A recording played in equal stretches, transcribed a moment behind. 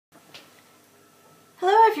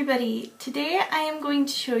Hello everybody! Today I am going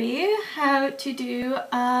to show you how to do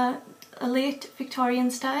a late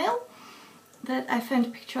Victorian style that I found a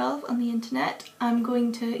picture of on the internet. I'm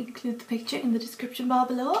going to include the picture in the description bar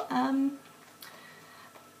below.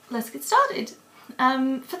 Let's get started.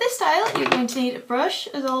 For this style you're going to need a brush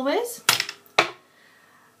as always.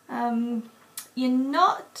 You're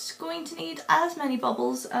not going to need as many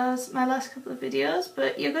bubbles as my last couple of videos,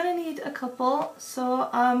 but you're going to need a couple, so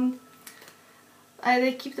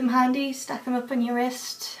either keep them handy, stack them up on your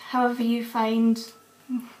wrist, however you find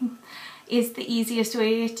is the easiest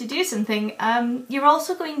way to do something. You're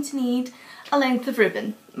also going to need a length of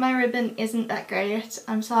ribbon. My ribbon isn't that great,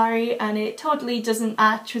 I'm sorry, and it totally doesn't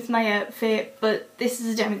match with my outfit, but this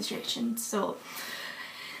is a demonstration, so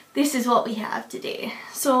this is what we have today.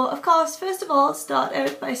 So of course, first of all, start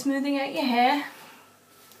out by smoothing out your hair.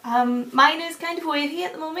 Mine is kind of wavy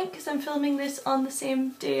at the moment because I'm filming this on the same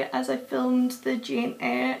day as I filmed the Jane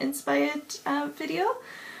Eyre inspired video,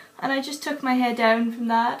 and I just took my hair down from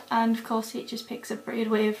that, and of course it just picks up braid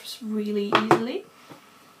waves really easily.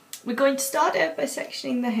 We're going to start out by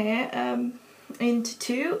sectioning the hair into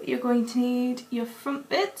two. You're going to need your front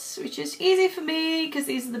bits, which is easy for me because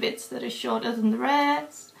these are the bits that are shorter than the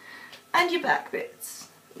rest, and your back bits.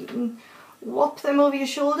 You can whop them over your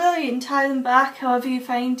shoulder, you can tie them back, however you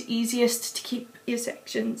find easiest to keep your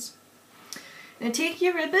sections. Now take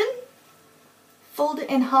your ribbon, fold it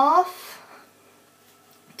in half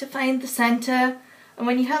to find the centre, and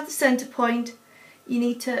when you have the centre point you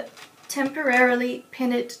need to temporarily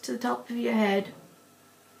pin it to the top of your head.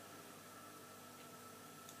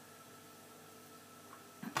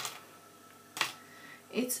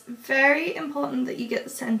 It's very important that you get the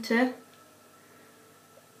centre,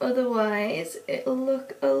 otherwise it'll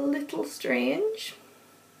look a little strange.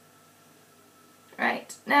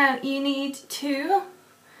 Right, now you need to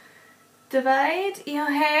divide your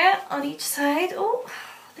hair on each side. Oh,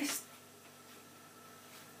 this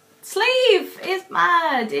sleeve is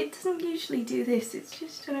mad. It doesn't usually do this, it's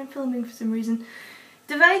just when I'm filming for some reason.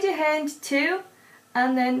 Divide your hair into two,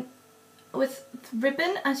 and then with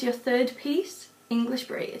ribbon as your third piece, English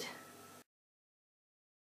braid.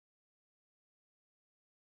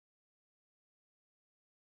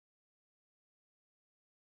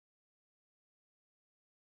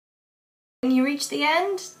 When you reach the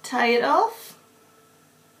end, tie it off.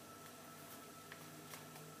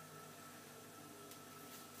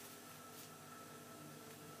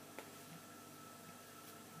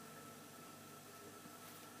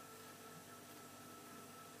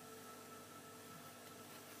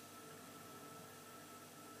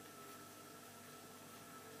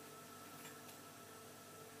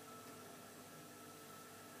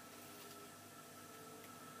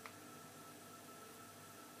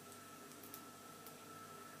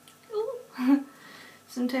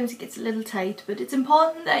 Sometimes it gets a little tight, but it's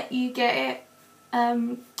important that you get it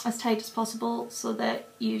as tight as possible so that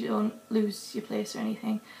you don't lose your place or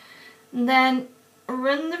anything. And then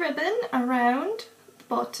run the ribbon around the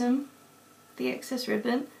bottom, the excess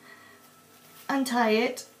ribbon, and tie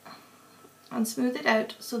it and smooth it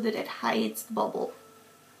out so that it hides the bubble.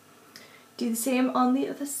 Do the same on the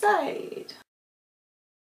other side.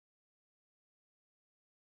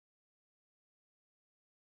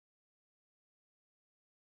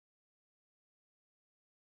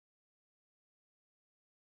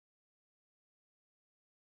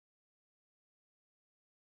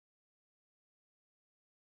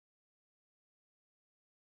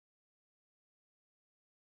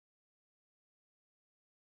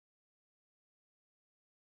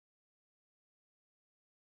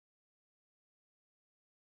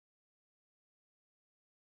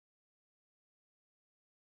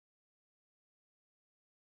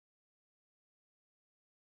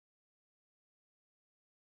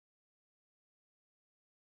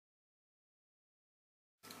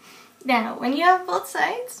 Now, when you have both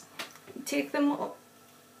sides, take them up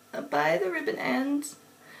by the ribbon ends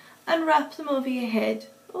and wrap them over your head.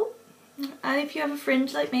 Oh, and if you have a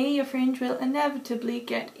fringe like me, your fringe will inevitably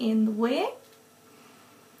get in the way.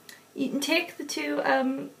 You can take the two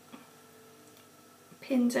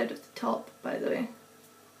pins out of the top, by the way.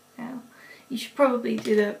 Now, you should probably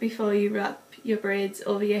do that before you wrap your braids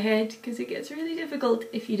over your head because it gets really difficult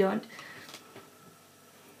if you don't.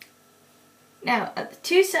 Now, at the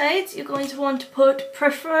two sides, you're going to want to put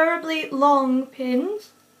preferably long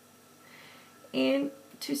pins in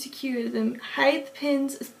to secure them. Hide the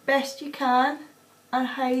pins as best you can and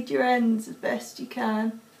hide your ends as best you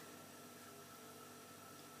can.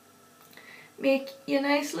 Make your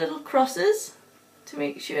nice little crosses to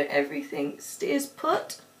make sure everything stays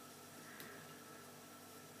put.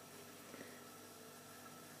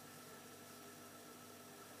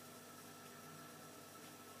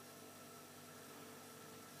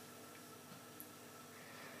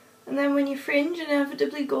 And then when your fringe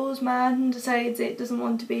inevitably goes mad and decides it doesn't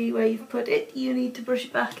want to be where you've put it, you need to brush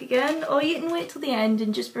it back again, or you can wait till the end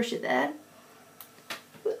and just brush it then.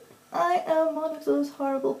 But I am one of those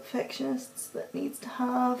horrible perfectionists that needs to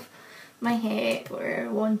have my hair where I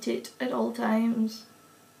want it at all times.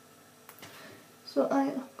 So I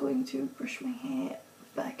am going to brush my hair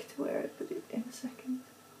back to where I put it in a second.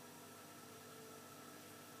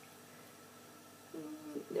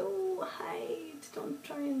 No, hide, don't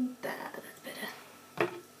try and that's better.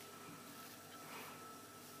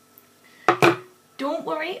 Don't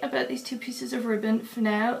worry about these two pieces of ribbon for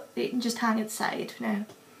now, they can just hang at the side for now.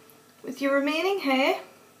 With your remaining hair,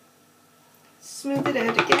 smooth it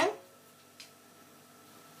out again.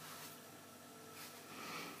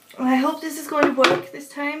 I hope this is going to work this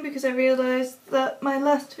time because I realised that my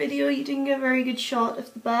last video you didn't get a very good shot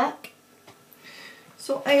of the back.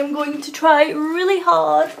 So I am going to try really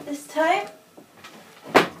hard this time.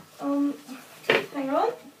 Hang on.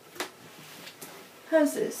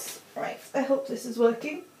 How's this? Right, I hope this is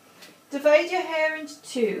working. Divide your hair into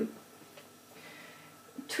two.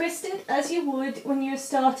 Twist it as you would when you're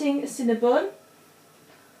starting a cinnabon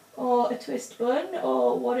or a twist bun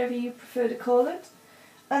or whatever you prefer to call it.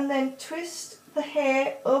 And then twist the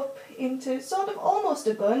hair up into sort of almost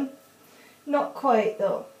a bun. Not quite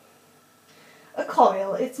though. A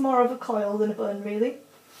coil, it's more of a coil than a bun really.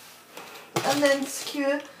 And then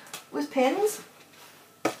secure with pins.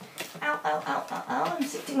 Ow, ow, ow, ow, ow, I'm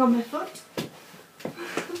sitting on my foot.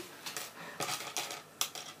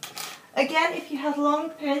 Again, if you have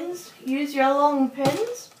long pins, use your long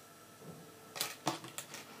pins.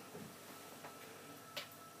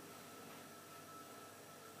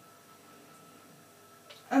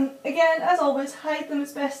 And again, as always, hide them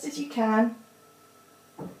as best as you can.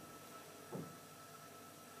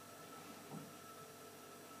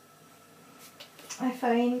 I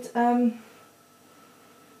find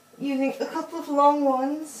using a couple of long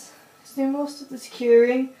ones to do most of the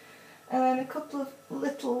securing, and then a couple of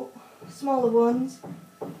little smaller ones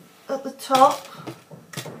at the top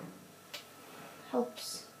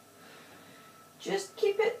helps just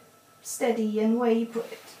keep it steady and where you put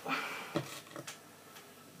it.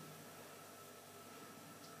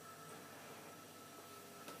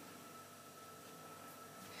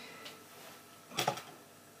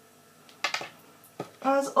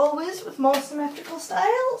 As always with more symmetrical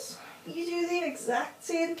styles, you do the exact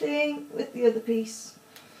same thing with the other piece.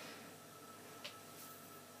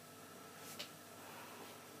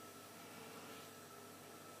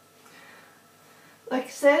 Like I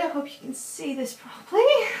said, I hope you can see this properly.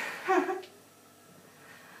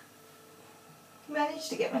 Managed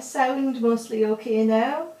to get my sound mostly okay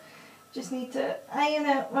now. Just need to iron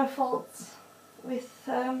out my faults with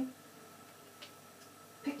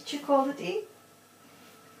picture quality.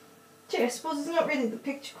 I suppose it's not really the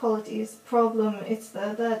picture quality is the problem, it's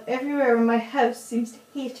that everywhere in my house seems to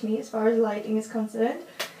hate me as far as lighting is concerned.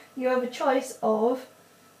 You have a choice of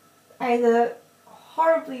either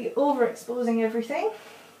horribly overexposing everything,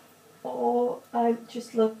 or I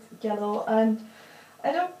just look yellow, and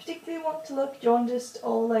I don't particularly want to look jaundiced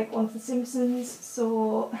or like one of the Simpsons,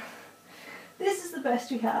 so this is the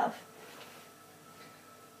best we have.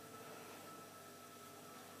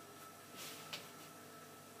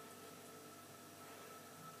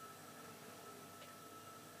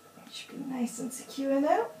 Should be nice and secure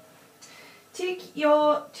now. Take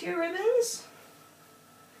your two ribbons,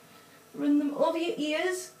 run them over your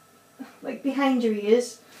ears, like behind your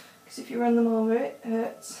ears, because if you run them over it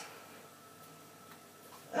hurts.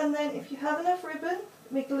 And then if you have enough ribbon,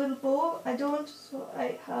 make a little bow. I don't, so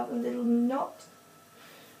I have a little knot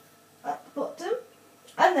at the bottom.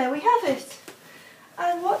 And there we have it.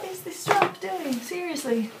 And what is this strap doing?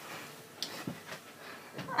 Seriously.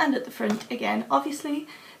 And at the front again, obviously,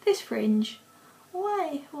 this fringe.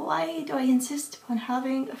 Why? Why do I insist upon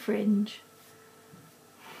having a fringe?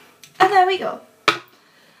 And there we go.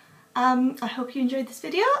 I hope you enjoyed this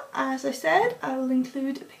video. As I said, I will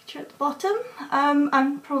include a picture at the bottom.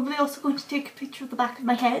 I'm probably also going to take a picture of the back of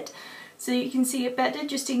my head so you can see it better,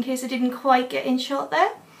 just in case I didn't quite get in shot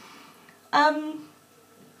there.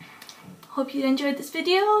 Hope you enjoyed this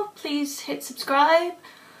video. Please hit subscribe.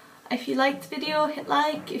 If you liked the video, hit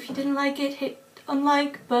like. If you didn't like it, hit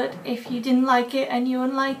unlike. But if you didn't like it and you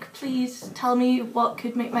unlike, please tell me what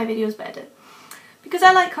could make my videos better. Because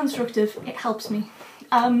I like constructive, it helps me.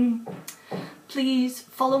 Please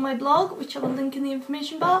follow my blog, which I will link in the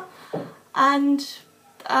information bar. And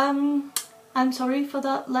I'm sorry for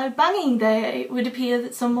that loud banging there. It would appear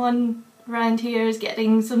that someone around here is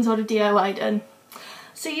getting some sort of DIY done.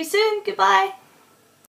 See you soon, goodbye!